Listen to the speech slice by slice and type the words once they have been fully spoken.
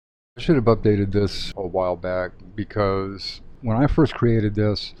Should have updated this a while back because when I first created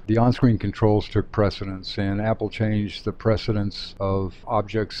this, the on-screen controls took precedence, and Apple changed the precedence of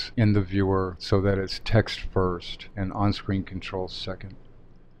objects in the viewer so that it's text first and on-screen controls second.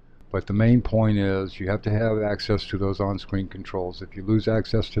 But the main point is you have to have access to those on-screen controls. If you lose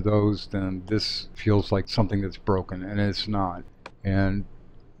access to those, then this feels like something that's broken, and it's not. And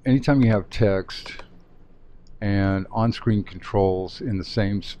anytime you have text and on-screen controls in the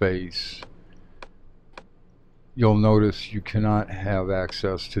same space, you'll notice you cannot have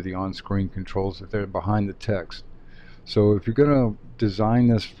access to the on-screen controls if they're behind the text. So if you're going to design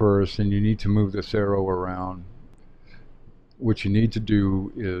this first and you need to move this arrow around, what you need to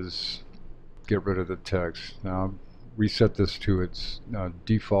do is get rid of the text. Now reset this to its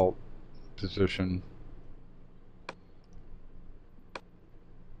default position.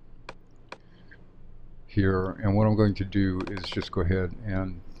 Here, and what I'm going to do is just go ahead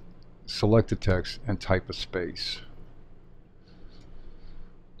and select the text and type a space.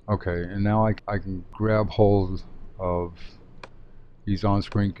 Okay, and now I can grab hold of these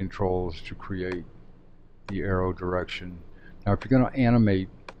on-screen controls to create the arrow direction. Now if you're going to animate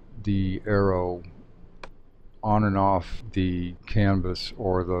the arrow on and off the canvas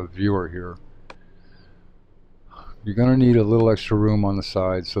or the viewer here, you're going to need a little extra room on the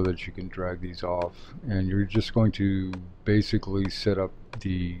side so that you can drag these off, and you're just going to basically set up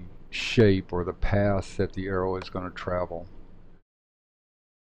the shape or the path that the arrow is going to travel,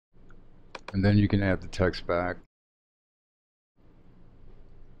 and then you can add the text back.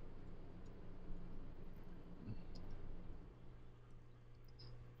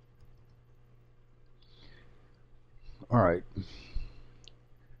 Alright,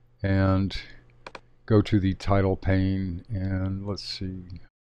 and go to the title pane, and let's see,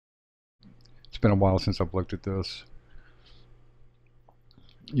 it's been a while since I've looked at this.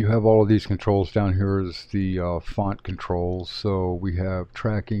 You have all of these controls. Down here is the font controls. So we have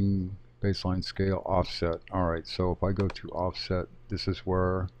tracking, baseline, scale, offset. Alright, so if I go to offset, this is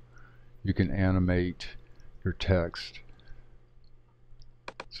where you can animate your text.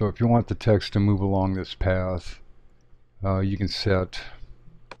 So if you want the text to move along this path, you can set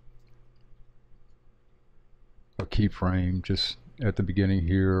a keyframe just at the beginning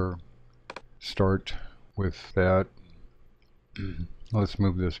here. Start with that. Let's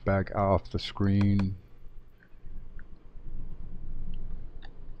move this back off the screen.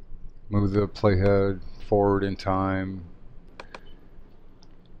 Move the playhead forward in time.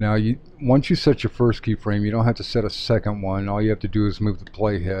 Now once you set your first keyframe, you don't have to set a second one. All you have to do is move the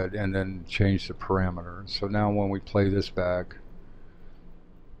playhead and then change the parameter. So now when we play this back,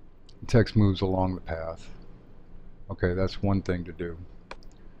 the text moves along the path. Okay, that's one thing to do.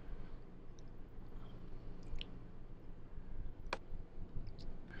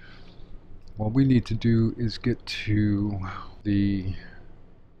 What we need to do is get to the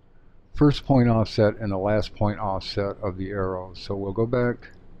first point offset and the last point offset of the arrow. So we'll go back,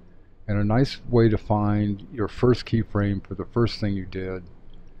 and a nice way to find your first keyframe for the first thing you did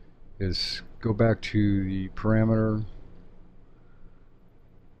is go back to the parameter,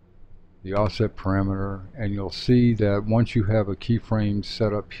 the offset parameter, and you'll see that once you have a keyframe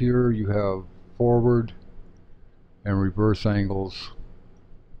set up here, you have forward and reverse angles,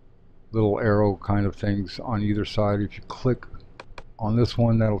 little arrow kind of things on either side. If you click on this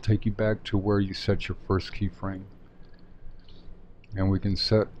one, that'll take you back to where you set your first keyframe. And we can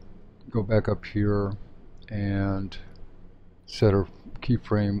go back up here and set a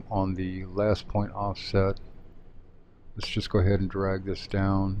keyframe on the last point offset. Let's just go ahead and drag this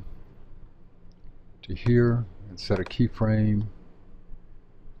down to here and set a keyframe,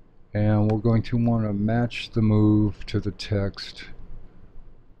 and we're going to want to match the move to the text.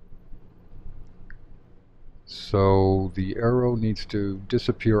 So the arrow needs to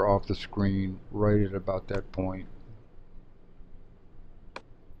disappear off the screen right at about that point.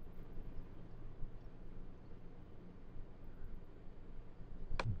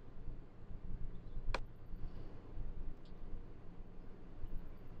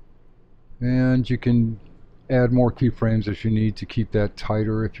 And you can add more keyframes as you need to keep that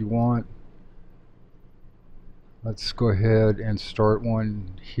tighter if you want. Let's go ahead and start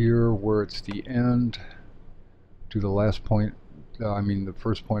one here where it's the end to the last point, the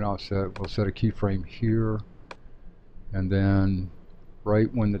first point offset. We'll set a keyframe here, and then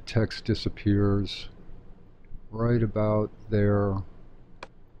right when the text disappears, right about there,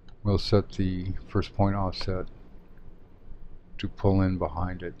 we'll set the first point offset to pull in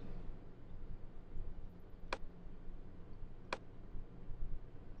behind it.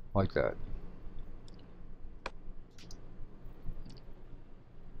 Like that.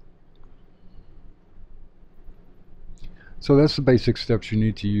 So that's the basic steps you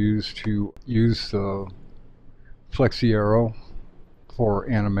need to use the Flexi-Arrow for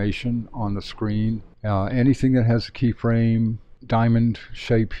animation on the screen. Anything that has a keyframe, diamond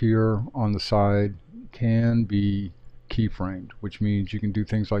shape here on the side can be keyframed, which means you can do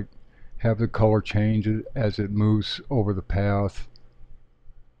things like have the color change as it moves over the path.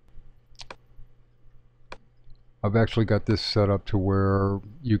 I've actually got this set up to where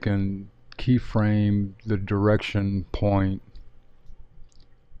you can keyframe the direction point.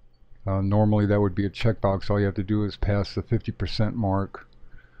 Normally that would be a checkbox. All you have to do is pass the 50% mark.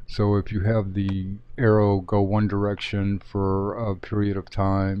 So if you have the arrow go one direction for a period of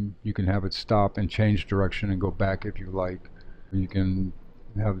time, you can have it stop and change direction and go back if you like. You can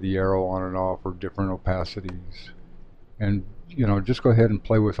have the arrow on and off or different opacities. And just go ahead and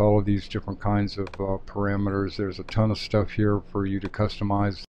play with all of these different kinds of parameters. There's a ton of stuff here for you to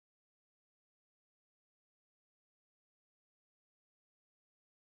customize.